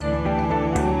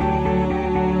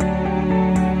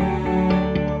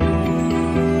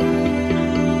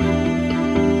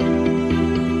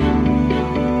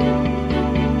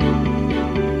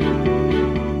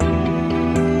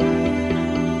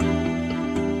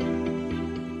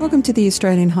Welcome to the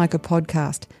Australian Hiker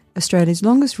Podcast, Australia's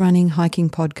longest running hiking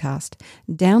podcast,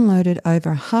 downloaded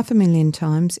over 500,000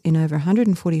 times in over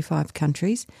 145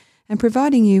 countries and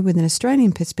providing you with an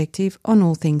Australian perspective on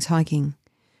all things hiking.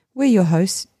 We're your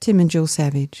hosts, Tim and Jill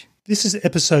Savage. This is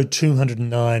episode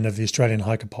 209 of the Australian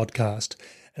Hiker Podcast,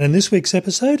 and in this week's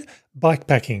episode,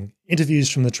 bikepacking, interviews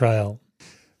from the trail.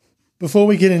 Before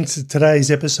we get into today's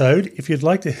episode, if you'd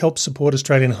like to help support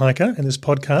Australian Hiker and this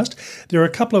podcast, there are a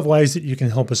couple of ways that you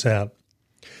can help us out.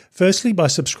 Firstly, by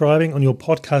subscribing on your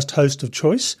podcast host of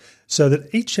choice so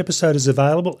that each episode is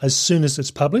available as soon as it's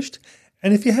published,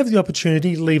 and if you have the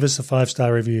opportunity, leave us a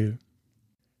 5-star review.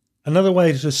 Another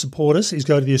way to support us is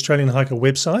go to the Australian Hiker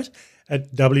website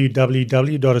at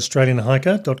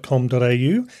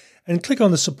www.australianhiker.com.au and click on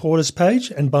the supporters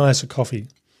page and buy us a coffee.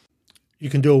 You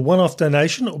can do a one-off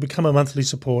donation or become a monthly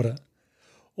supporter.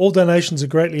 All donations are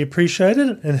greatly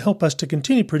appreciated and help us to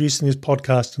continue producing this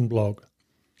podcast and blog.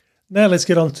 Now let's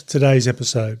get on to today's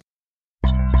episode.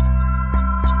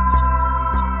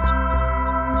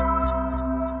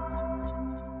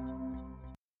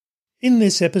 In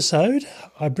this episode,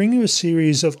 I bring you a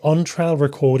series of on-trail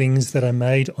recordings that I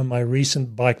made on my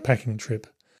recent bikepacking trip.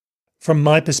 From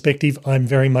my perspective, I'm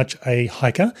very much a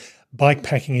hiker.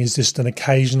 Bikepacking is just an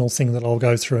occasional thing that I'll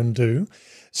go through and do,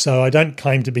 so I don't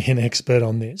claim to be an expert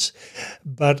on this.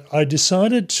 But I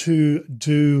decided to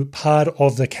do part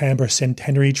of the Canberra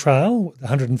Centenary Trail, the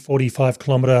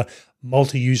 145-kilometre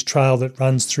multi-use trail that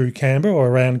runs through Canberra or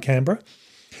around Canberra.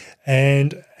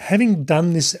 And having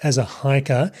done this as a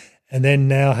hiker, and then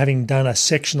now having done a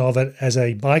section of it as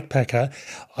a bikepacker,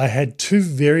 I had two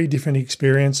very different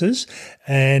experiences,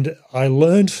 and I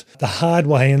learned the hard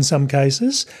way in some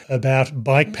cases about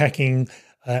bikepacking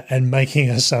and making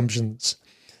assumptions.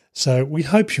 So we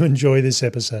hope you enjoy this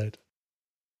episode.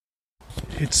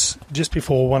 It's just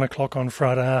before 1 o'clock on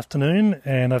Friday afternoon,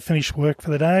 and I finished work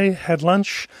for the day, had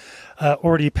lunch,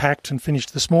 already packed and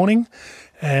finished this morning,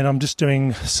 and I'm just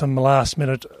doing some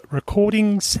last-minute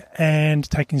recordings and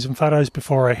taking some photos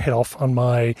before I head off on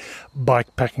my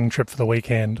bikepacking trip for the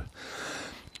weekend.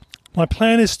 My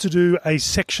plan is to do a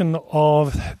section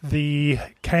of the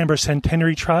Canberra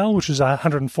Centenary Trail, which is a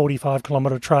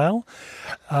 145-kilometre trail.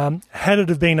 Had it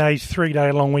have been a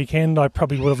 3-day long weekend, I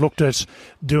probably would have looked at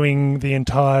doing the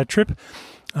entire trip.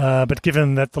 But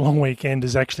given that the long weekend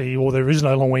is actually, or there is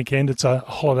no long weekend, it's a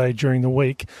holiday during the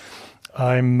week,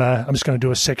 I'm just going to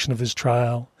do a section of this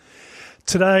trail.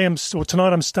 Tonight I'm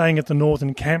staying at the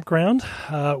Northern Campground,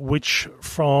 which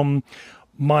from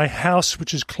my house,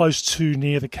 which is close to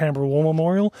near the Canberra War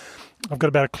Memorial, I've got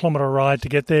about a kilometre ride to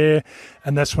get there,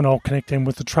 and that's when I'll connect in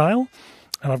with the trail.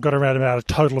 And I've got around about a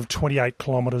total of 28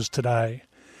 kilometres today.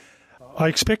 I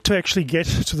expect to actually get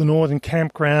to the Northern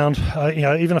Campground,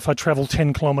 even if I travel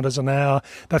 10 kilometres an hour,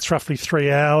 that's roughly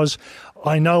 3 hours.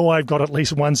 I know I've got at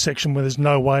least one section where there's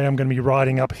no way I'm going to be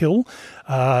riding uphill.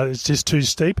 It's just too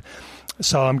steep.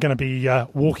 So I'm going to be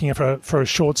walking for a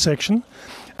short section.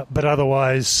 But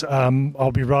otherwise,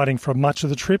 I'll be riding for much of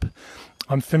the trip.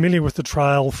 I'm familiar with the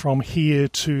trail from here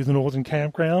to the Northern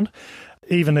Campground,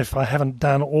 even if I haven't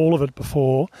done all of it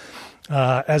before,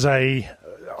 as a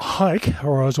hike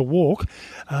or as a walk,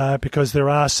 because there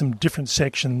are some different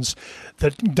sections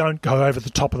that don't go over the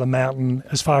top of the mountain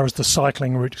as far as the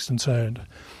cycling route is concerned.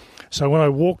 So when I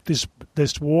walked this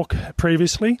walk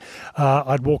previously,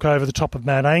 I'd walk over the top of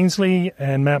Mount Ainslie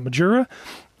and Mount Majura.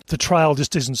 The trail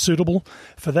just isn't suitable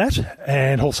for that,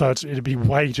 and also it'd be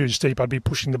way too steep. I'd be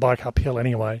pushing the bike uphill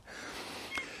anyway.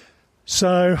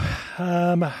 So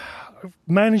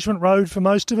management road for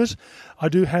most of it. I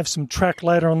do have some track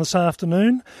later on this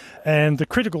afternoon, and the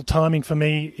critical timing for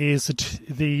me is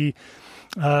the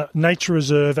nature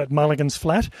reserve at Mulligan's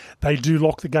Flat. They do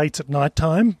lock the gates at night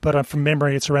time, but from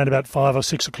memory it's around about 5 or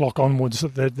 6 o'clock onwards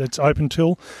that's open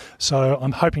till. So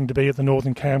I'm hoping to be at the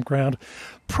Northern Campground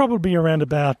probably around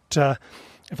about,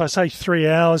 if I say 3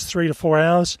 to 4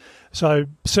 hours, so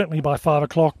certainly by 5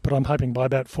 o'clock, but I'm hoping by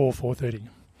about 4:30.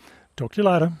 Talk to you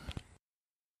later.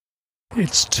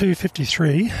 It's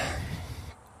 2:53.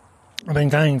 I've been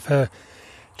going for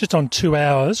just on 2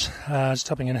 hours,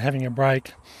 stopping and having a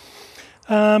break.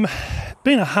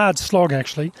 Been a hard slog,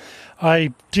 actually.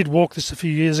 I did walk this a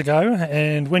few years ago,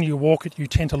 and when you walk it, you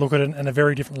tend to look at it in a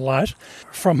very different light.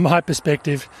 From my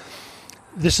perspective,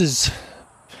 this is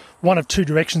one of two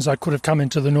directions I could have come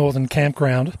into the Northern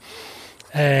Campground,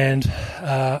 and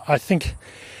I think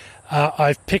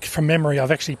I've picked, from memory,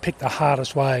 I've actually picked the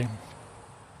hardest way.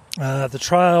 The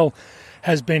trail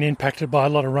has been impacted by a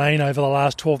lot of rain over the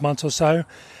last 12 months or so,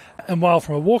 and while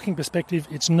from a walking perspective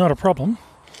it's not a problem,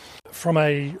 from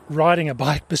a riding a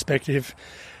bike perspective,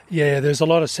 there's a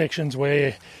lot of sections where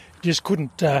you just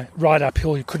couldn't ride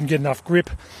uphill, you couldn't get enough grip.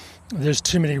 There's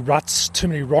too many ruts, too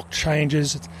many rock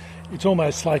changes. It's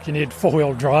almost like you need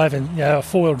four-wheel drive and a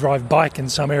four-wheel drive bike in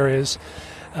some areas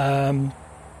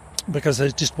because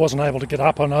it just wasn't able to get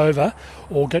up and over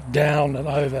or get down and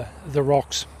over the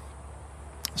rocks.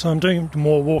 So I'm doing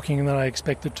more walking than I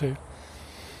expected to.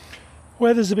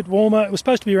 Weather's a bit warmer. It was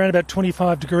supposed to be around about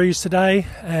 25 degrees today,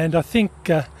 and I think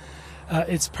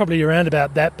it's probably around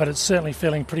about that, but it's certainly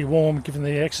feeling pretty warm given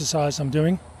the exercise I'm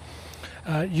doing.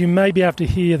 You may be able to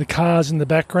hear the cars in the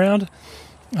background.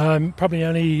 I'm probably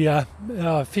only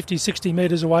 50, 60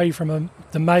 metres away from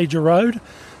the major road.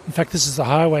 In fact, this is the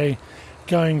highway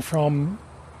going from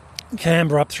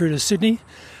Canberra up through to Sydney.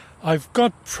 I've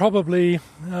got probably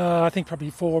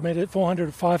 400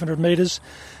 or 500 metres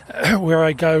where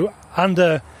I go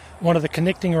under one of the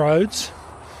connecting roads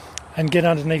and get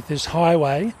underneath this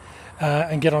highway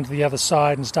and get onto the other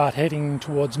side and start heading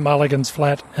towards Mulligan's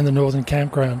Flat and the Northern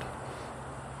Campground.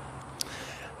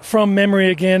 From memory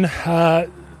again,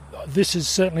 this is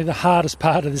certainly the hardest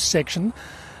part of this section.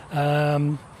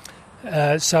 I'm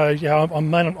on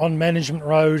Management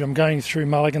Road, I'm going through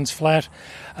Mulligan's Flat,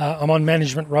 I'm on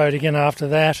Management Road again after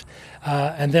that,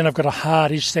 and then I've got a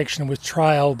hardish section with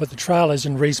trail, but the trail is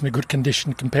in reasonably good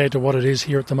condition compared to what it is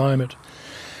here at the moment.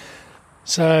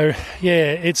 So,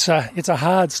 it's a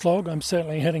hard slog. I'm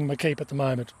certainly hitting my keep at the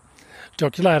moment.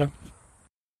 Talk to you later.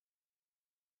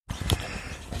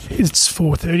 It's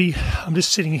 4:30. I'm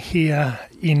just sitting here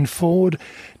in Ford,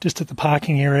 just at the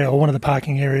parking area, or one of the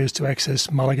parking areas to access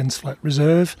Mulligan's Flat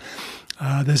Reserve.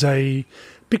 There's a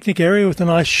picnic area with a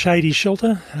nice shady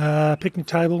shelter, picnic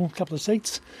table, a couple of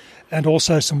seats, and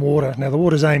also some water. Now, the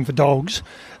water's aimed for dogs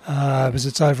because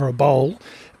it's over a bowl,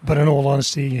 but in all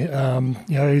honesty,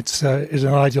 it's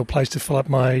an ideal place to fill up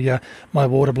my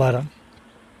water bladder.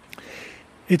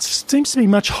 It seems to be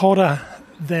much hotter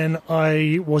than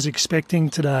I was expecting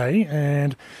today,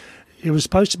 and it was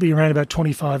supposed to be around about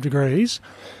 25 degrees,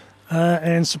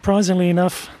 and surprisingly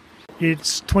enough,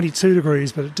 it's 22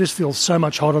 degrees, but it just feels so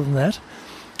much hotter than that,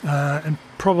 and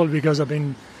probably because I've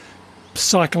been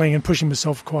cycling and pushing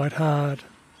myself quite hard.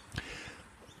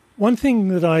 One thing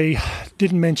that I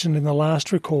didn't mention in the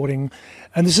last recording,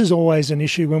 and this is always an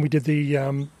issue when we did the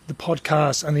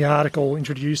podcast and the article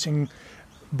introducing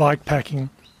bike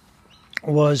packing,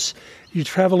 was you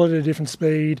travel at a different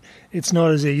speed. It's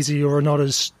not as easy, or not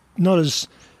as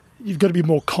you've got to be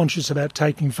more conscious about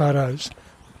taking photos.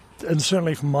 And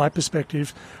certainly from my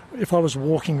perspective, if I was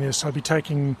walking this, I'd be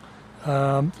taking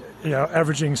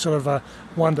averaging sort of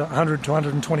 100 to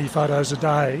 120 photos a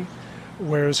day,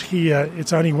 whereas here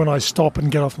it's only when I stop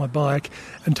and get off my bike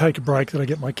and take a break that I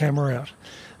get my camera out.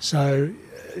 So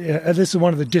this is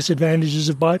one of the disadvantages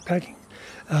of bike packing.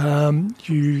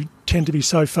 You tend to be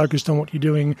so focused on what you're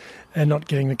doing and not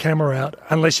getting the camera out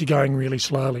unless you're going really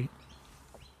slowly.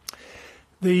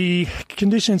 The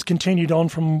conditions continued on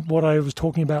from what I was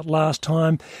talking about last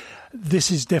time. This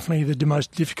is definitely the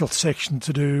most difficult section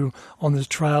to do on this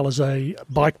trail as a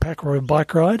bike pack or a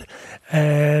bike ride.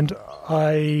 And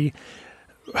I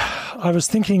was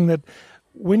thinking that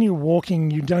when you're walking,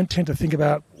 you don't tend to think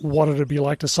about what it would be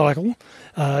like to cycle.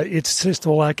 It's just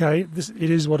all okay. It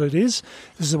is what it is.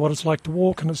 This is what it's like to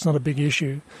walk, and it's not a big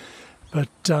issue. But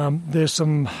there's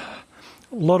a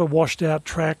lot of washed out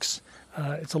tracks.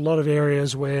 It's a lot of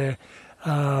areas where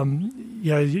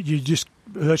you just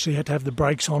virtually had to have the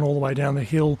brakes on all the way down the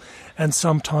hill, and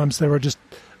sometimes there are just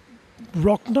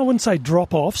rock. I wouldn't say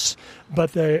drop-offs,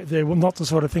 but they're not the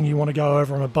sort of thing you want to go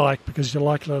over on a bike because you're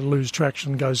likely to lose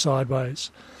traction and go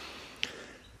sideways.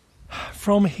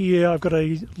 From here, I've got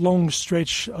a long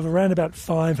stretch of around about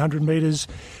 500 metres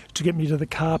to get me to the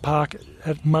car park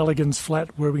at Mulligan's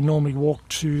Flat, where we normally walk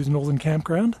to the Northern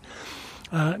Campground.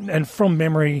 And from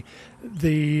memory,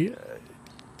 the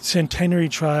Centenary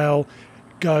Trail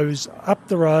goes up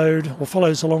the road, or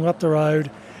follows along up the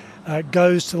road,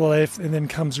 goes to the left and then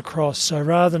comes across. So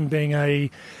rather than being a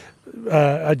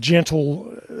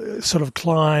gentle sort of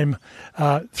climb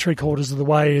 3/4 of the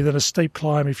way, than a steep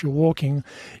climb if you're walking,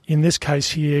 in this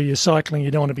case here, you're cycling,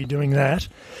 you don't want to be doing that.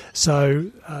 So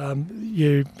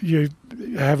you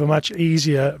have a much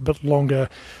easier but longer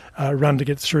run to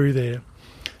get through there.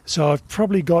 So I've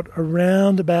probably got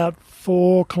around about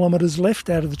 4 kilometres left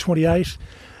out of the 28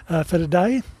 for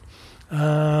today.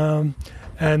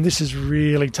 And this has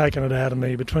really taken it out of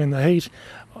me between the heat.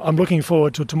 I'm looking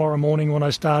forward to tomorrow morning when I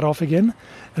start off again,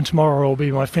 and tomorrow will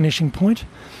be my finishing point.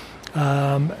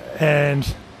 I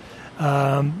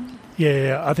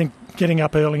think getting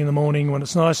up early in the morning when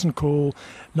it's nice and cool,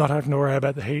 not having to worry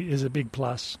about the heat, is a big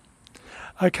plus.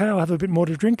 Okay, I'll have a bit more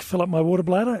to drink, fill up my water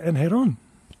bladder and head on.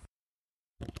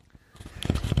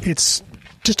 It's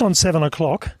just on 7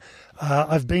 o'clock.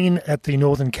 I've been at the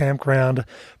Northern Campground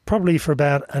probably for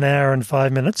about an hour and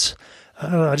 5 minutes.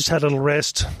 I just had a little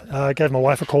rest. I gave my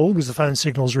wife a call because the phone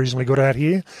signal's reasonably good out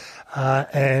here,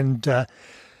 and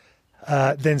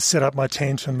then set up my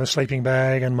tent and my sleeping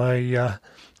bag and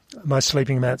my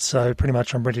sleeping mat. So pretty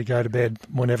much I'm ready to go to bed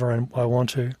whenever I want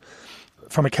to.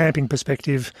 From a camping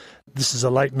perspective, this is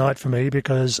a late night for me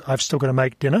because I've still got to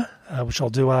make dinner, which I'll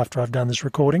do after I've done this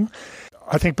recording.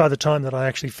 I think by the time that I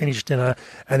actually finish dinner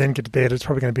and then get to bed, it's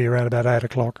probably going to be around about 8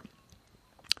 o'clock.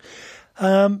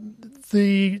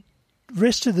 The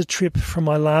rest of the trip from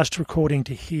my last recording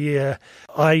to here,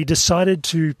 I decided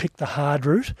to pick the hard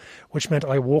route, which meant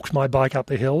I walked my bike up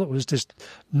the hill. It was just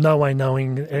no way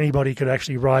knowing anybody could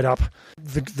actually ride up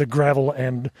the gravel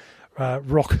and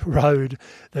rock road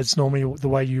that's normally the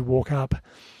way you walk up.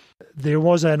 There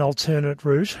was an alternate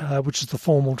route, which is the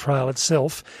formal trail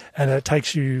itself, and it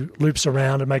takes you loops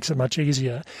around and makes it much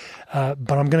easier.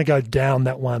 But I'm going to go down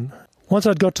that one. Once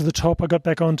I'd got to the top, I got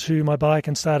back onto my bike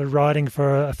and started riding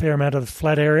for a fair amount of the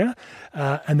flat area,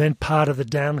 and then part of the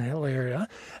downhill area.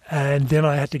 And then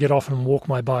I had to get off and walk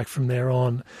my bike from there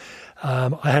on.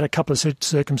 I had a couple of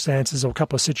circumstances or a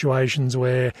couple of situations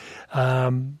where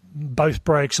both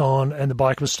brakes on and the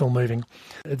bike was still moving.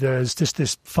 There's just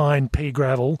this fine pea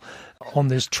gravel on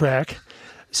this track.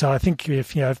 So I think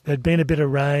if there'd been a bit of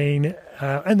rain,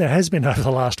 and there has been over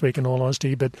the last week in all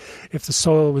honesty, but if the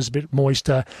soil was a bit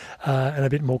moister and a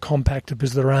bit more compacted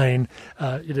because of the rain,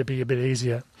 it'd be a bit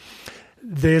easier.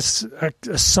 There's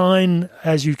a sign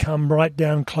as you come right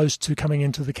down close to coming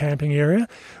into the camping area,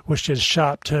 which is a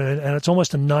sharp turn, and it's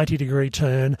almost a 90-degree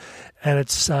turn, and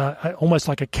it's almost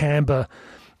like a camber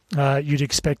you'd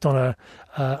expect on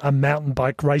a mountain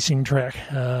bike racing track,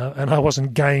 and I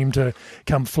wasn't game to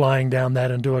come flying down that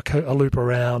and do a loop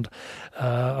around.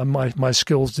 My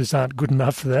skills just aren't good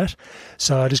enough for that,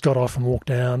 so I just got off and walked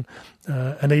down.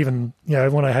 And even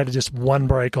when I had just one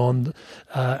brake on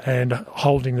and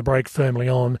holding the brake firmly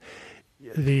on,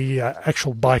 the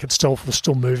actual bike itself was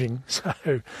still moving. So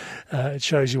it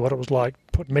shows you what it was like.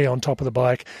 Put me on top of the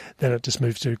bike, then it just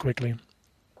moves too quickly.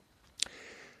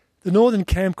 The Northern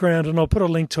Campground, and I'll put a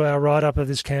link to our write-up of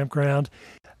this campground.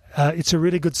 It's a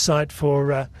really good site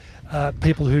for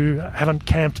people who haven't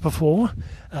camped before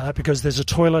because there's a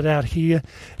toilet out here,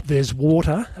 there's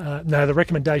water. Now, the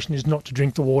recommendation is not to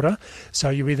drink the water, so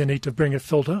you either need to bring a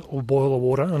filter or boil the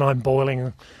water, and I'm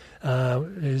boiling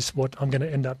is what I'm going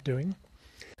to end up doing.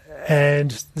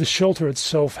 And the shelter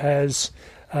itself has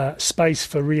space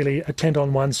for really a tent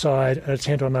on one side and a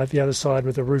tent on the other side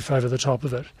with a roof over the top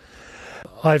of it.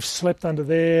 I've slept under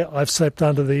there. I've slept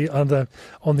on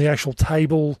the actual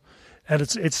table, and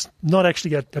it's not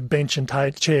actually a bench and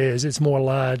chairs. It's more a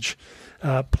large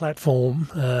platform,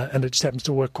 and it just happens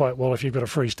to work quite well if you've got a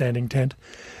freestanding tent.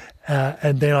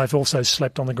 And then I've also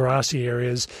slept on the grassy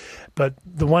areas. But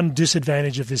the one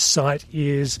disadvantage of this site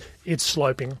is it's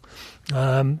sloping.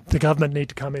 The government need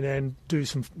to come in and do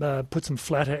put some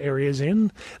flatter areas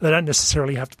in. They don't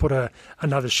necessarily have to put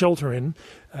another shelter in,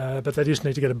 but they just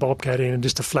need to get a bobcat in and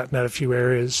just to flatten out a few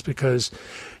areas because,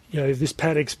 this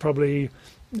paddock's probably,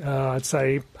 I'd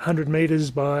say, 100 metres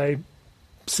by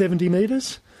 70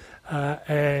 metres,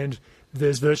 and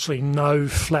there's virtually no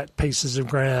flat pieces of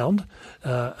ground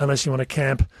unless you want to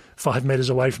camp 5 metres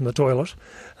away from the toilet,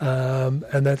 and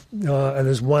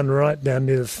there's one right down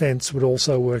near the fence would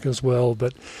also work as well.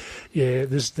 But yeah,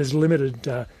 there's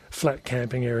limited flat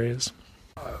camping areas.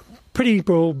 Pretty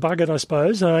well buggered, I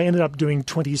suppose. I ended up doing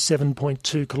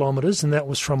 27.2 kilometres, and that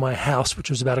was from my house, which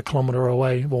was about a kilometre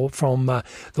away from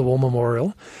the War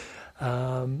Memorial.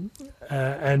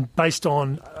 And based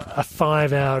on a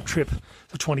 5-hour trip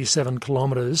for 27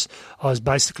 kilometres, I was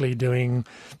basically doing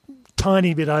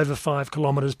tiny bit over 5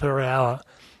 kilometres per hour.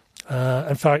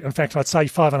 In fact, I'd say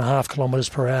 5.5 kilometres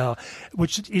per hour,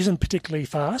 which isn't particularly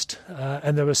fast.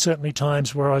 And there were certainly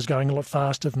times where I was going a lot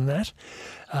faster than that.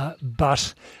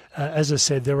 But as I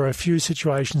said, there were a few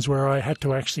situations where I had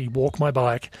to actually walk my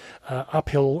bike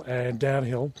uphill and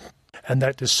downhill, and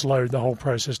that just slowed the whole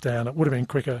process down. It would have been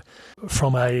quicker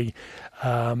from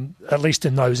at least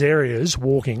in those areas,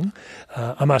 walking.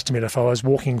 I must admit, if I was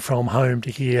walking from home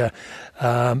to here,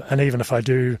 and even if I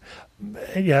do,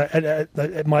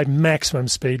 at my maximum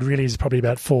speed really is probably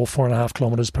about 4.5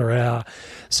 kilometres per hour.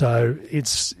 So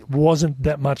it wasn't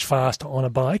that much faster on a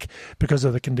bike because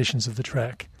of the conditions of the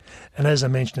track. And as I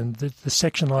mentioned, the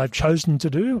section I've chosen to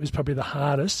do is probably the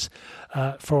hardest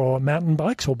for mountain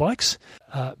bikes or bikes.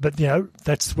 But,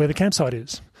 that's where the campsite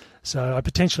is. So I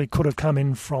potentially could have come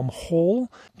in from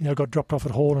Hall, got dropped off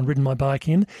at Hall and ridden my bike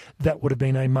in. That would have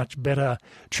been a much better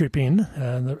trip in,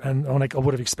 and I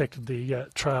would have expected the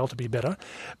trail to be better.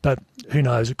 But who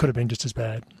knows, it could have been just as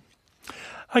bad.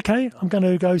 Okay, I'm going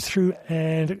to go through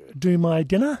and do my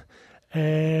dinner,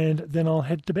 and then I'll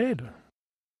head to bed.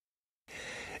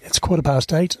 It's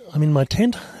 8:15. I'm in my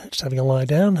tent, just having a lie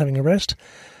down, having a rest.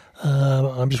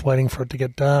 I'm just waiting for it to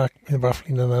get dark,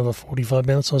 roughly in another 45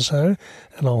 minutes or so,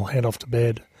 and I'll head off to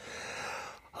bed.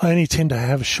 I only tend to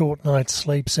have short night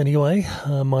sleeps anyway.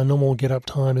 My normal get-up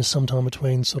time is sometime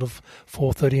between sort of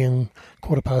 4:30 and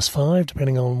 5:15,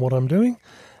 depending on what I'm doing.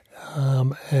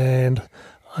 And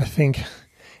I think,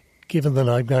 given that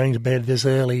I'm going to bed this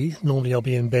early, normally I'll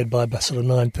be in bed by sort of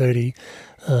 9:30,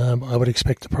 I would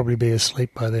expect to probably be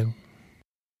asleep by then.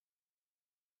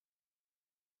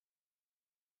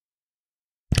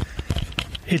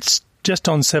 It's just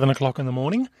on 7 o'clock in the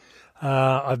morning.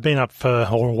 I've been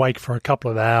awake for a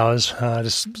couple of hours,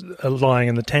 just lying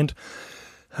in the tent,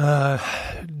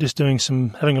 just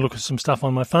having a look at some stuff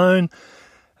on my phone,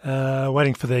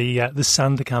 waiting for the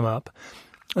sun to come up.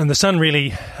 And the sun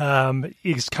really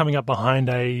is coming up behind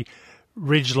a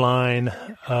ridge line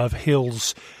of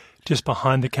hills just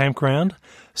behind the campground.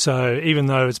 So even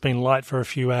though it's been light for a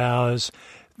few hours,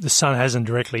 the sun hasn't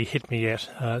directly hit me yet.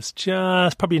 It's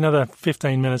just probably another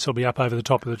 15 minutes it'll be up over the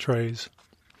top of the trees.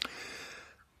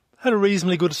 Had a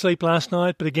reasonably good sleep last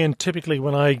night, but again, typically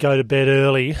when I go to bed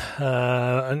early,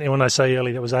 and when I say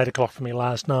early, that was 8 o'clock for me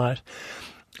last night,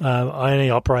 I only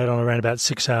operate on around about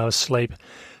 6 hours sleep,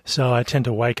 so I tend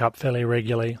to wake up fairly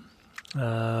regularly,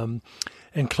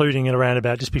 including at around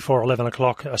about just before 11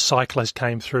 o'clock, a cyclist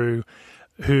came through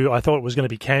who I thought was going to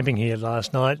be camping here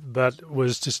last night, but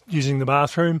was just using the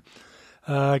bathroom,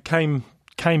 came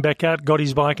back out, got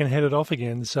his bike and headed off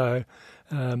again. So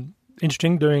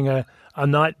interesting, doing a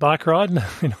night bike ride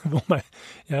at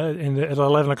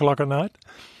 11 o'clock at night.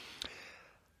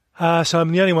 So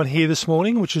I'm the only one here this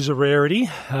morning, which is a rarity.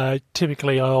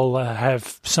 Typically I'll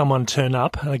have someone turn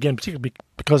up, again, particularly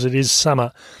because it is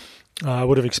summer. I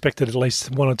would have expected at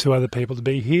least one or two other people to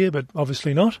be here, but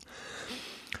obviously not.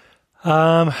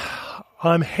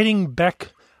 I'm heading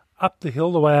back up the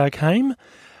hill the way I came.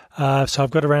 So I've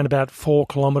got around about 4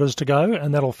 kilometres to go,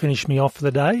 and that'll finish me off for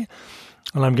the day.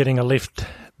 And I'm getting a lift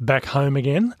back home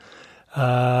again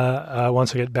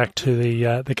once I get back to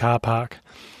the car park.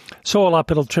 So all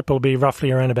up, trip will be roughly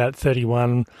around about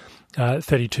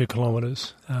 32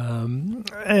 kilometres.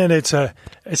 And it's a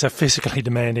physically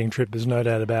demanding trip, there's no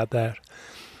doubt about that.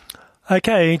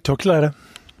 Okay, talk to you later.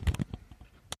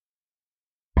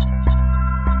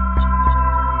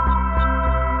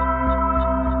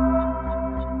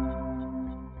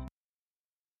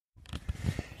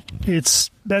 It's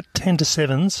about 10 to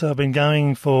 7, so I've been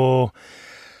going for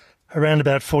around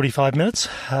about 45 minutes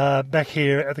back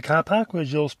here at the car park where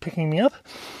Jill's picking me up.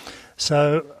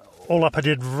 So all up I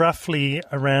did roughly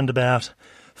around about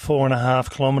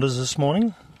 4.5 kilometres this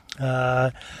morning.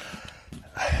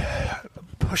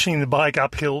 Pushing the bike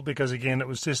uphill because, again, it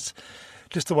was just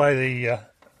the way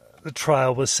the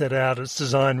trail was set out. It's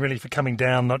designed really for coming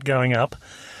down, not going up.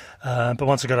 But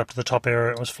once I got up to the top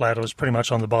area, it was flat. I was pretty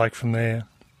much on the bike from there.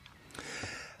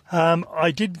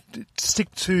 I did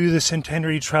stick to the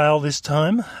Centenary Trail this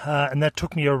time, and that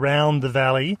took me around the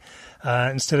valley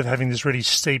instead of having this really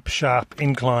steep, sharp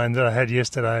incline that I had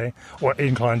yesterday, or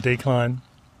incline-decline.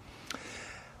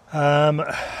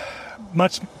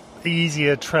 Much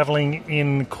easier travelling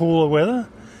in cooler weather.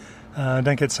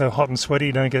 Don't get so hot and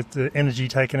sweaty, don't get the energy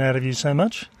taken out of you so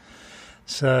much.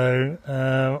 So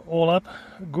all up,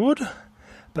 good.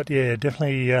 But yeah,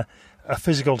 definitely a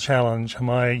physical challenge.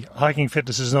 My hiking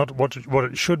fitness is not what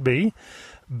it should be,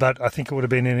 but I think it would have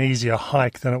been an easier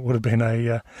hike than it would have been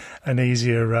an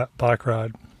easier bike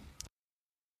ride.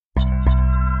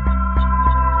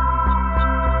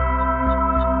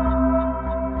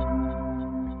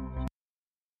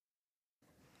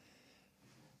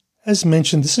 As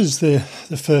mentioned, this is the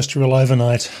first real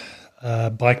overnight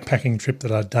bike packing trip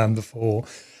that I'd done before.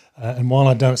 And while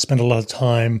I don't spend a lot of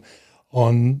time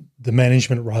on the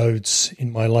management roads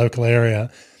in my local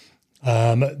area,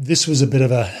 this was a bit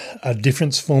of a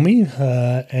difference for me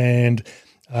and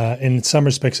in some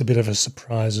respects a bit of a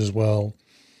surprise as well.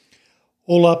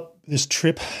 All up, this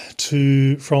trip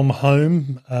from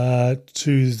home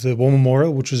to the War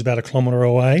Memorial, which was about 1 kilometre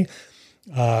away,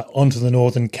 onto the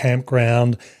northern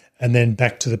campground, and then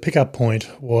back to the pickup point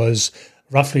was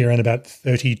roughly around about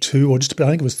 32, or just about,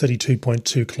 I think it was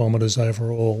 32.2 kilometres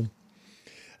overall,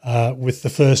 with the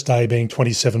first day being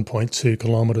 27.2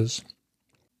 kilometres.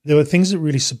 There were things that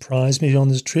really surprised me on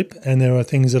this trip, and there were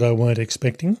things that I weren't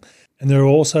expecting. And there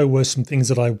also were some things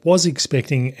that I was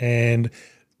expecting and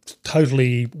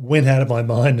totally went out of my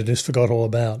mind and just forgot all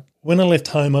about. When I left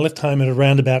home at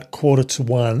around about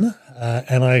 1:45,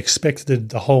 and I expected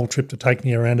the whole trip to take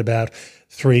me around about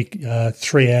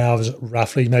 3 hours,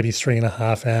 roughly, maybe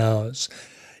 3.5 hours.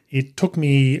 It took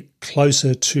me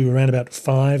closer to around about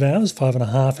 5 hours,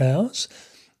 5.5 hours,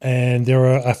 and there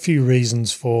are a few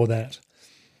reasons for that.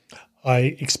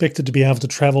 I expected to be able to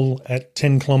travel at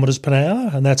 10 kilometres per hour,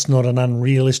 and that's not an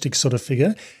unrealistic sort of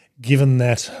figure, given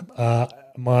that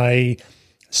my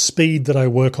speed that I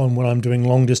work on when I'm doing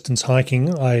long-distance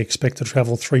hiking, I expect to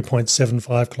travel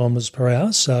 3.75 kilometres per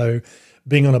hour. So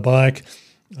being on a bike,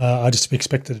 I just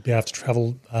expected to be able to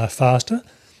travel faster.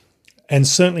 And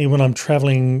certainly when I'm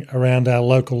travelling around our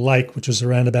local lake, which is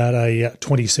around about a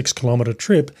 26-kilometre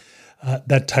trip,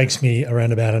 that takes me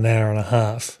around about an hour and a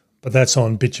half. But that's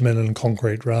on bitumen and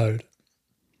concrete road.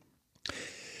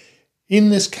 In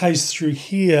this case through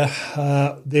here,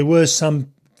 there were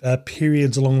some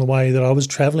periods along the way that I was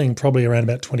travelling probably around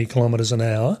about 20 kilometres an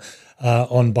hour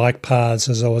on bike paths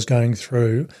as I was going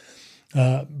through.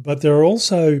 But there are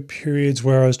also periods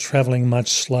where I was travelling much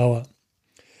slower.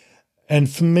 And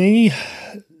for me,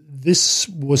 this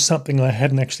was something I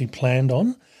hadn't actually planned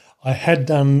on. I had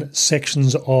done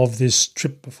sections of this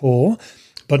trip before,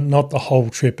 but not the whole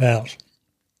trip out.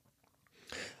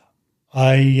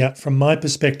 From my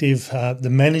perspective, the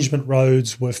management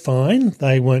roads were fine.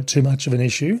 They weren't too much of an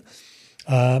issue.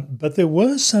 But there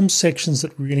were some sections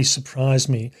that really surprised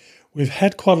me. We've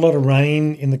had quite a lot of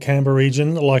rain in the Canberra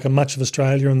region, like much of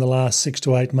Australia in the last 6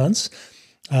 to 8 months.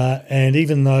 And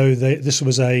even though this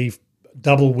was a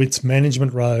double width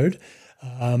management road,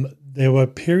 there were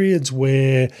periods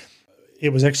where it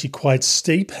was actually quite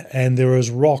steep and there was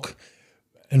rock.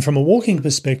 And from a walking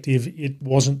perspective, it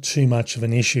wasn't too much of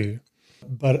an issue.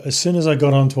 But as soon as I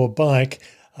got onto a bike,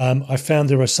 I found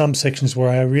there were some sections where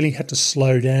I really had to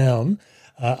slow down.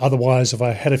 Otherwise, if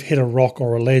I had hit a rock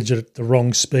or a ledge at the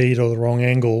wrong speed or the wrong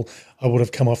angle, I would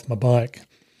have come off my bike.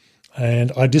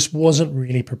 And I just wasn't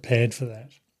really prepared for that.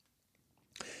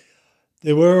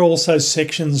 There were also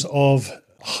sections of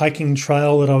hiking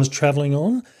trail that I was travelling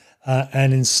on,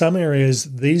 and in some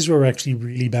areas, these were actually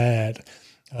really bad.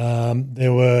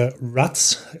 There were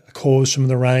ruts caused from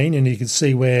the rain, and you could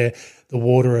see where the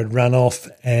water had run off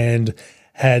and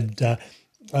had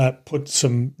put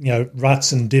some,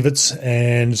 ruts and divots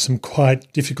and some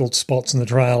quite difficult spots in the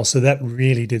trail. So that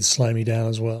really did slow me down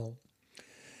as well.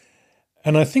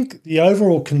 And I think the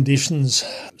overall conditions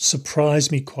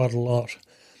surprised me quite a lot.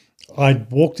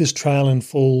 I'd walked this trail in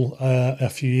full a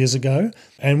few years ago,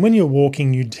 and when you're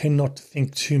walking, you tend not to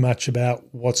think too much about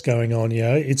what's going on.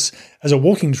 It's as a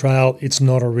walking trail, it's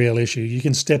not a real issue. You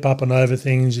can step up and over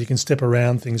things, you can step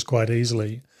around things quite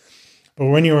easily. But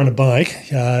when you're on a bike,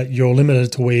 you're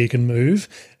limited to where you can move,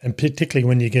 and particularly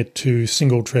when you get to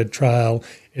single tread trail,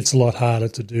 it's a lot harder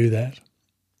to do that.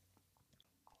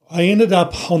 I ended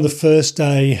up on the first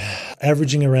day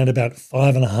averaging around about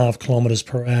 5.5 kilometres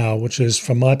per hour, which is,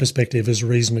 from my perspective, is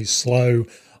reasonably slow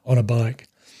on a bike.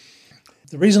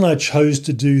 The reason I chose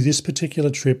to do this particular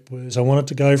trip was I wanted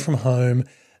to go from home,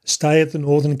 stay at the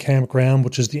Northern Campground,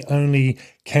 which is the only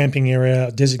camping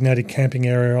area, designated camping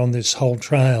area on this whole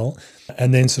trail,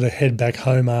 and then sort of head back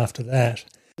home after that.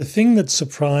 The thing that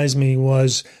surprised me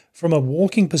was, from a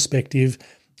walking perspective,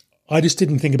 I just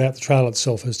didn't think about the trail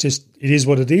itself. It is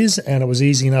what it is, and it was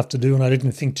easy enough to do, and I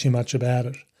didn't think too much about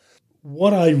it.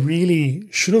 What I really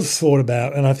should have thought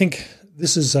about, and I think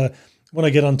this is when I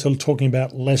get on to talking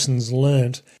about lessons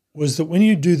learnt, was that when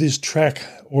you do this track,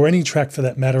 or any track for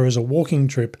that matter, as a walking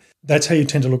trip, that's how you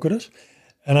tend to look at it.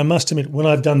 And I must admit, when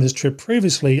I've done this trip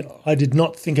previously, I did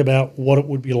not think about what it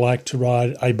would be like to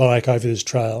ride a bike over this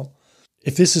trail.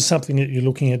 If this is something that you're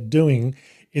looking at doing,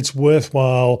 it's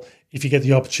worthwhile, if you get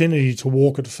the opportunity, to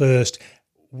walk it first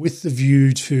with the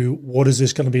view to what is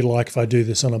this going to be like if I do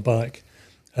this on a bike.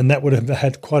 And that would have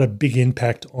had quite a big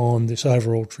impact on this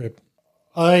overall trip.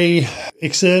 I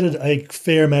exerted a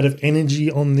fair amount of energy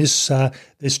on this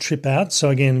trip out. So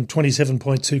again,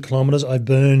 27.2 kilometres, I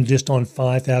burned just on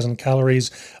 5,000 calories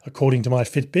according to my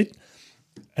Fitbit.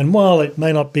 And while it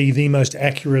may not be the most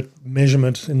accurate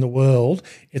measurement in the world,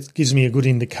 it gives me a good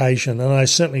indication. And I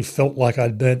certainly felt like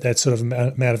I'd burnt that sort of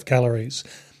amount of calories.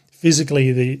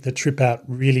 Physically, the trip out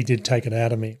really did take it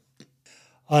out of me.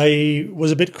 I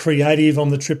was a bit creative on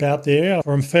the trip out there.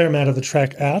 For a fair amount of the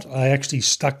track out, I actually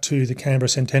stuck to the Canberra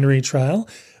Centenary Trail,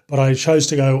 but I chose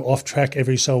to go off track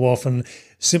every so often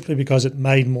simply because it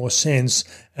made more sense,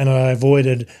 and I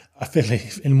avoided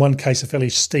in one case, a fairly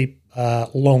steep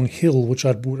long hill, which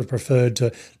I would have preferred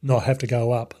to not have to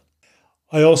go up.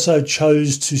 I also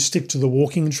chose to stick to the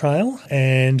walking trail,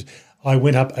 and I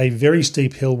went up a very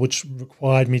steep hill, which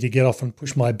required me to get off and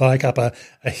push my bike up a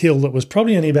hill that was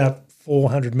probably only about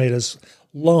 400 metres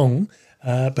long,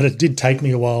 but it did take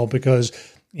me a while because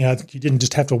you didn't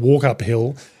just have to walk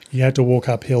uphill, you had to walk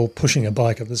uphill pushing a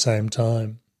bike at the same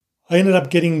time. I ended up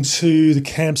getting to the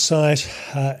campsite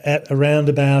at around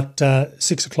about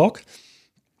 6 o'clock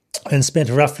and spent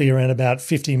roughly around about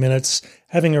 50 minutes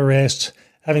having a rest,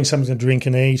 having something to drink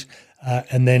and eat,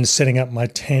 and then setting up my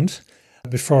tent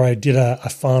before I did a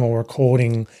final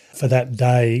recording for that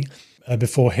day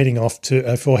before heading off to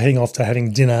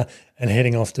having dinner and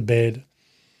heading off to bed.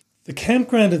 The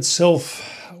campground itself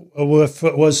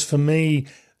was for me,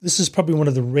 this is probably one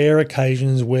of the rare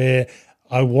occasions where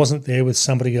I wasn't there with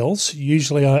somebody else.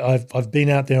 Usually I've been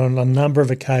out there on a number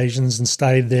of occasions and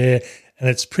stayed there, and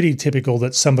it's pretty typical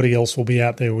that somebody else will be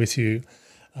out there with you.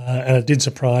 And it did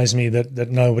surprise me that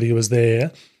nobody was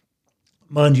there.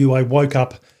 Mind you, I woke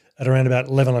up at around about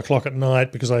 11 o'clock at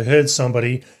night because I heard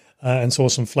somebody and saw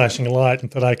some flashing light and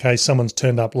thought, okay, someone's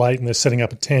turned up late and they're setting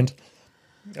up a tent.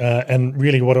 And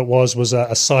really what it was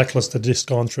a cyclist had just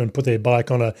gone through and put their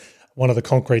bike on one of the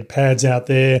concrete pads out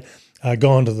there,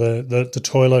 gone to the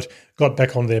toilet, got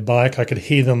back on their bike. I could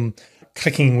hear them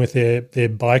clicking with their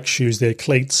bike shoes, their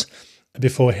cleats,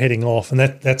 before heading off, and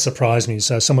that surprised me.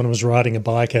 So someone was riding a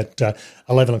bike at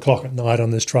 11 o'clock at night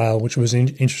on this trail, which was an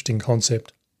interesting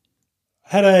concept.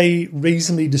 Had a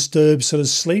reasonably disturbed sort of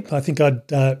sleep. I think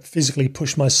I'd physically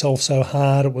pushed myself so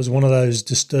hard it was one of those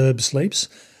disturbed sleeps,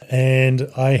 and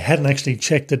I hadn't actually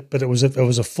checked it, but it was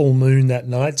a full moon that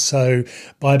night. So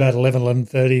by about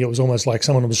 11:30, it was almost like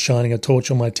someone was shining a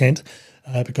torch on my tent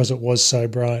because it was so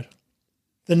bright.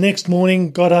 The next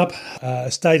morning, got up,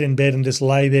 stayed in bed and just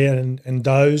lay there and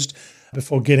dozed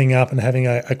before getting up and having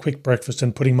a quick breakfast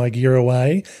and putting my gear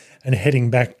away and heading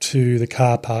back to the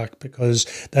car park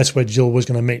because that's where Jill was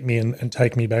going to meet me and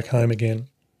take me back home again.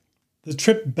 The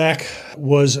trip back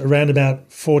was around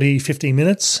about 50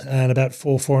 minutes and about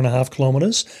 4.5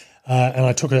 kilometres. And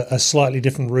I took a slightly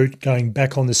different route going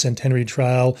back on the Centenary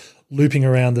Trail, looping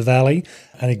around the valley.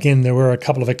 And again, there were a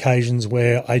couple of occasions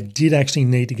where I did actually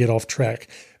need to get off track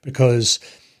because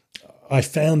I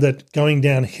found that going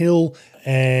downhill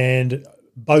and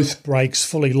both brakes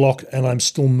fully locked and I'm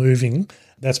still moving,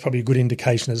 that's probably a good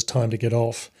indication it's time to get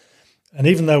off. And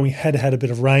even though we had a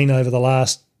bit of rain over the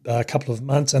last couple of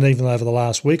months and even over the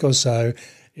last week or so,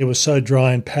 it was so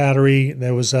dry and powdery,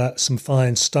 there was some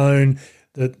fine stone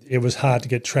that it was hard to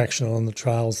get traction on the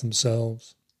trails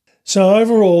themselves. So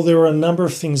overall, there were a number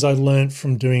of things I learned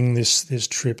from doing this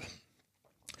trip.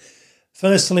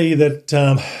 Firstly, that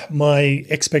my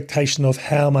expectation of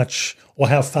how much or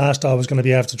how fast I was going to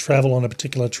be able to travel on a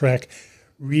particular track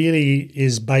really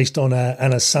is based on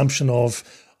an assumption of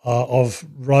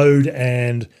road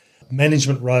and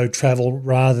management road travel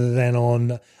rather than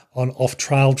on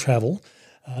off-trail travel.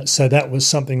 So that was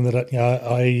something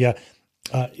that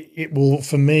it will,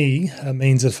 for me,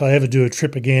 means that if I ever do a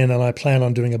trip again and I plan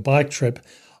on doing a bike trip,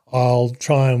 I'll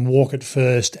try and walk it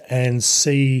first and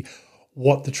see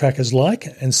what the track is like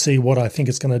and see what I think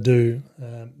it's going to do.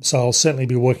 So I'll certainly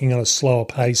be working on a slower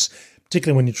pace,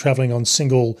 particularly when you're travelling on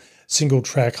single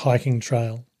track hiking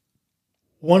trail.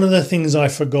 One of the things I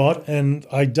forgot, and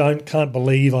I can't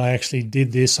believe I actually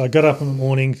did this, I got up in the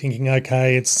morning thinking,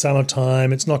 okay, it's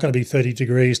summertime, it's not going to be 30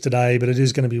 degrees today, but it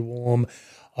is going to be warm.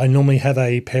 I normally have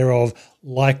a pair of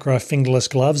Lycra fingerless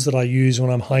gloves that I use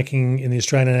when I'm hiking in the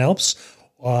Australian Alps,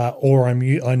 or I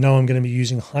know I'm going to be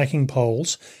using hiking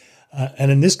poles.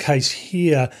 And in this case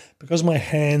here, because my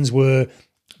hands were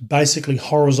basically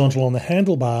horizontal on the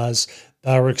handlebars,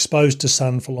 they were exposed to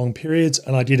sun for long periods,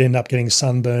 and I did end up getting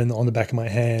sunburn on the back of my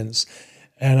hands.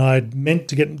 And I'd meant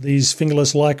to get these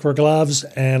fingerless Lycra gloves,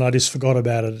 and I just forgot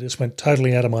about it. It just went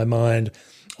totally out of my mind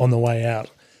on the way out.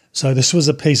 So this was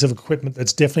a piece of equipment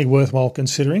that's definitely worthwhile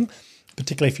considering,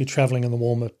 particularly if you're travelling in the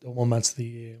warm months of the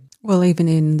year. Well, even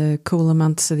in the cooler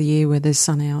months of the year where there's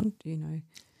sun out,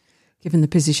 given the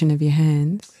position of your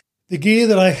hands. The gear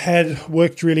that I had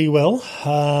worked really well.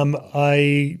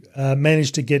 I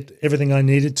managed to get everything I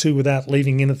needed to without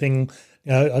leaving anything.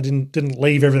 I didn't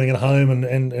leave everything at home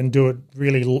and do it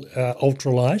really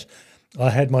ultralight. I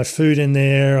had my food in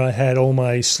there. I had all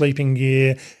my sleeping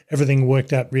gear. Everything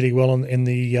worked out really well with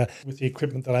the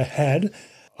equipment that I had.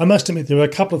 I must admit there were a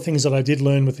couple of things that I did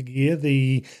learn with the gear.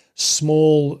 The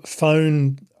small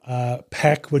phone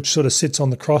pack, which sort of sits on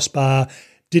the crossbar,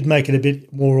 did make it a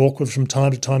bit more awkward from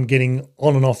time to time getting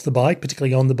on and off the bike,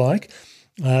 particularly on the bike.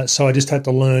 So I just had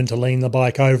to learn to lean the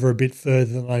bike over a bit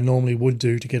further than I normally would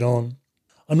do to get on.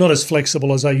 I'm not as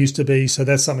flexible as I used to be, so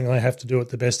that's something I have to do at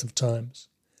the best of times.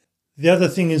 The other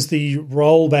thing is the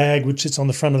roll bag, which sits on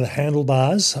the front of the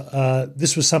handlebars.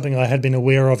 This was something I had been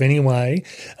aware of anyway,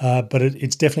 but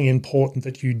it's definitely important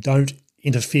that you don't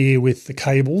interfere with the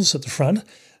cables at the front.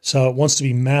 So it wants to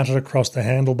be mounted across the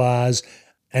handlebars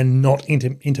and not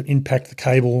impact the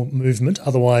cable movement.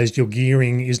 Otherwise, your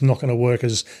gearing is not going to work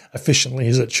as efficiently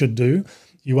as it should do.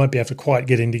 You won't be able to quite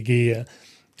get into gear.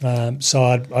 So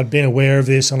I'd been aware of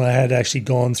this, and I had actually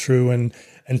gone through and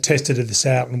tested this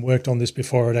out and worked on this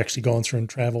before I'd actually gone through and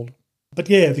travelled. But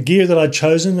yeah, the gear that I'd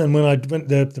chosen, and when I went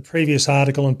the previous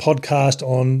article and podcast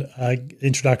on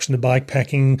introduction to bike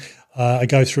packing, I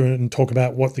go through and talk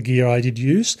about what the gear I did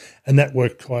use, and that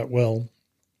worked quite well.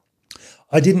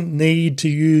 I didn't need to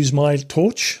use my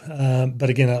torch, but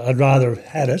again, I'd rather have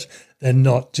had it than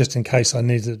not, just in case I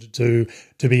needed to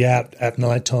be out at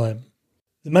night time.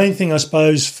 The main thing, I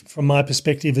suppose, from my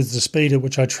perspective is the speed at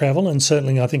which I travel, and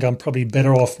certainly I think I'm probably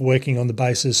better off working on the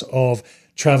basis of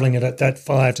travelling at that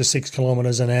 5 to 6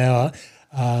 kilometres an hour,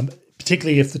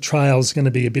 particularly if the trail is going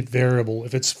to be a bit variable.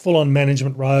 If it's full-on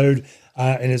management road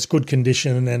and it's good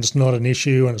condition and it's not an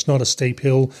issue and it's not a steep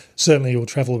hill, certainly you'll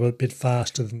travel a bit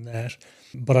faster than that.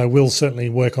 But I will certainly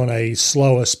work on a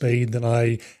slower speed than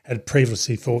I had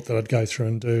previously thought that I'd go through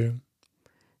and do.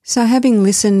 So having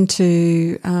listened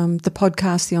to the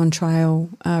podcast, the on-trail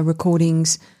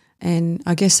recordings, and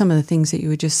I guess some of the things that you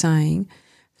were just saying,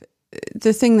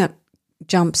 the thing that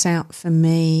jumps out for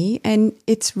me, and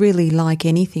it's really like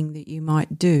anything that you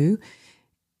might do,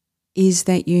 is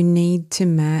that you need to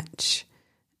match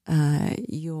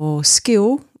your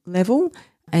skill level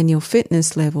and your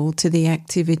fitness level to the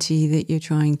activity that you're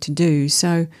trying to do.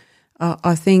 So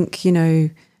I think,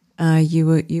 you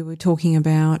were talking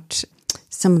about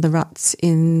some of the ruts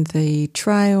in the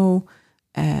trail,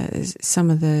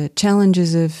 some of the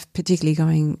challenges of particularly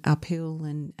going uphill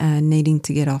and needing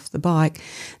to get off the bike.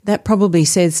 That probably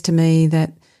says to me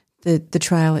that the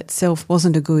trail itself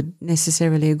wasn't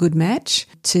necessarily a good match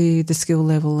to the skill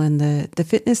level and the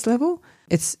fitness level.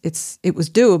 It was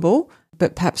doable,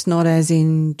 but perhaps not as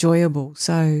enjoyable.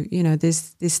 So,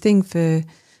 there's this thing for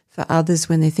others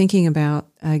when they're thinking about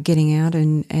getting out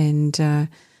and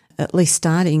at least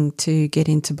starting to get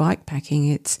into bike packing.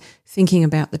 It's thinking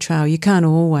about the trail. You can't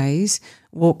always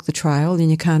walk the trail, and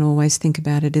you can't always think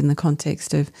about it in the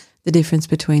context of the difference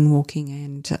between walking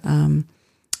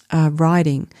and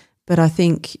riding. But I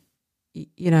think,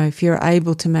 if you're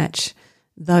able to match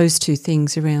those two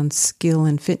things around skill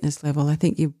and fitness level, I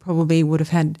think you probably would have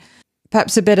had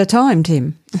perhaps a better time,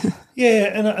 Tim.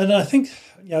 Yeah, and I think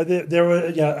there were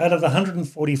out of the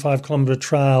 145 kilometre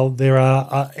trail, there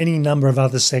are any number of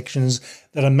other sections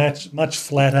that are much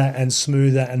flatter and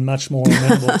smoother and much more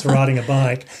amenable to riding a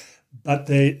bike. But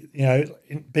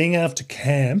being able to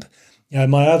camp,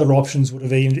 my other options would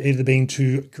have either been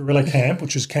to guerrilla camp,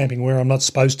 which is camping where I'm not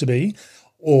supposed to be,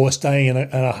 or staying in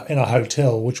a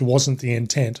hotel, which wasn't the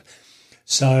intent.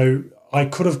 So I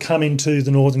could have come into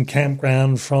the northern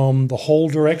campground from the Hall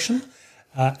direction,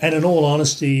 and in all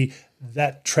honesty,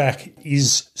 that track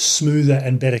is smoother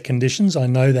and better conditions. I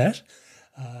know that,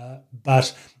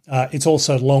 but it's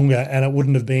also longer, and it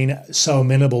wouldn't have been so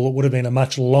amenable. It would have been a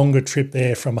much longer trip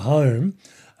there from home.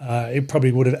 It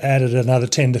probably would have added another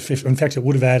 10 to 15. In fact, it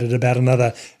would have added about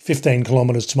another 15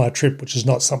 kilometres to my trip, which is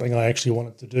not something I actually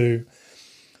wanted to do.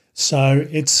 So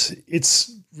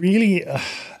it's really,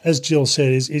 as Jill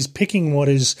said, is picking what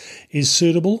is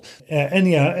suitable.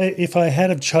 If I had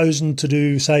have chosen to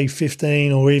do, say,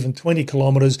 15 or even 20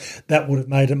 kilometres, that would have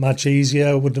made it much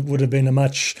easier. Would have been a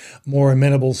much more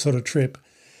amenable sort of trip.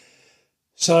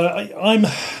 So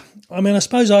I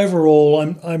suppose overall,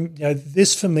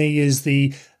 this for me is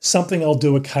something I'll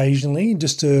do occasionally,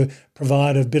 just to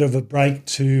provide a bit of a break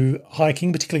to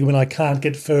hiking, particularly when I can't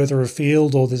get further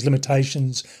afield or there's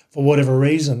limitations for whatever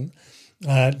reason,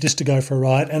 just to go for a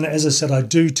ride. And as I said, I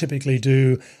do typically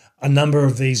do a number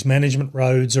of these management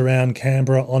roads around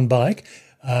Canberra on bike.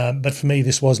 But for me,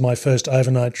 this was my first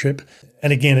overnight trip.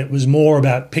 And again, it was more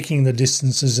about picking the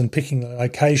distances and picking the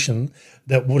location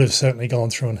that would have certainly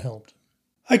gone through and helped.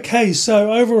 Okay,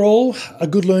 so overall, a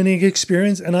good learning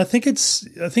experience, and I think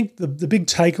the big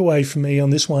takeaway for me on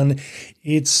this one,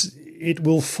 it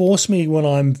will force me when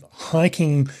I'm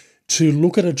hiking to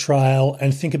look at a trail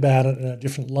and think about it in a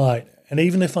different light. And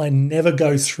even if I never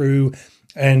go through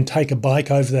and take a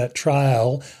bike over that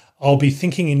trail, I'll be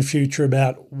thinking in future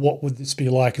about what would this be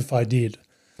like if I did.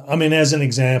 I mean, as an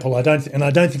example, I don't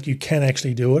think you can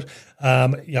actually do it.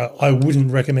 I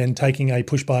wouldn't recommend taking a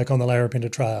push bike on the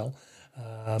Larapinta Trail.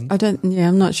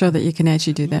 I'm not sure that you can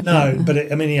actually do that. No, but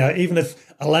even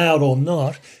if allowed or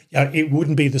not, it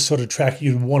wouldn't be the sort of track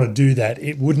you'd want to do that.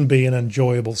 It wouldn't be an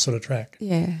enjoyable sort of track.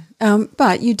 Yeah.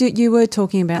 But you were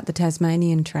talking about the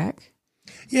Tasmanian track.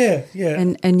 Yeah.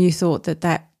 And you thought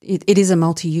that it is a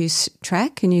multi-use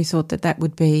track, and you thought that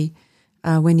would be,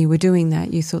 when you were doing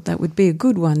that, you thought that would be a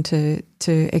good one to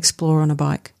explore on a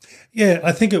bike. Yeah,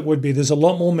 I think it would be. There's a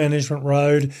lot more management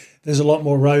road. There's a lot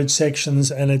more road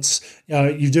sections, and it's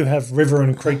you do have river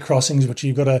and creek crossings, which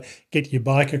you've got to get your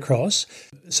bike across.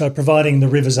 So providing the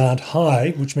rivers aren't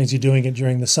high, which means you're doing it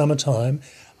during the summertime,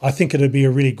 I think it'd be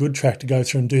a really good track to go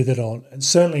through and do that on. And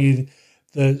certainly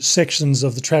the sections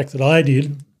of the track that I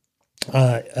did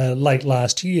late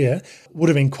last year would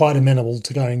have been quite amenable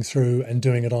to going through and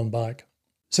doing it on bike.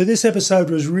 So this episode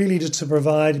was really just to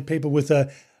provide people with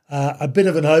a bit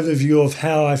of an overview of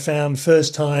how I found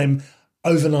first-time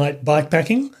overnight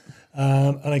bikepacking.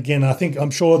 And again,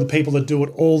 I'm sure the people that do it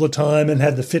all the time and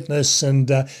have the fitness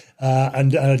and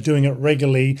are doing it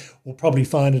regularly will probably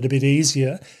find it a bit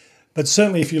easier. But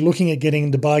certainly if you're looking at getting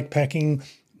into bikepacking,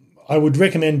 I would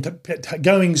recommend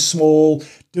going small,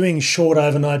 doing short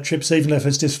overnight trips, even if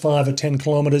it's just 5 or 10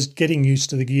 kilometres, getting used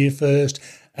to the gear first,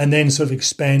 and then sort of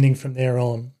expanding from there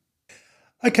on.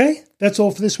 Okay, that's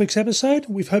all for this week's episode.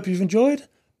 We hope you've enjoyed.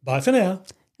 Bye for now.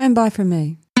 And bye from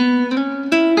me.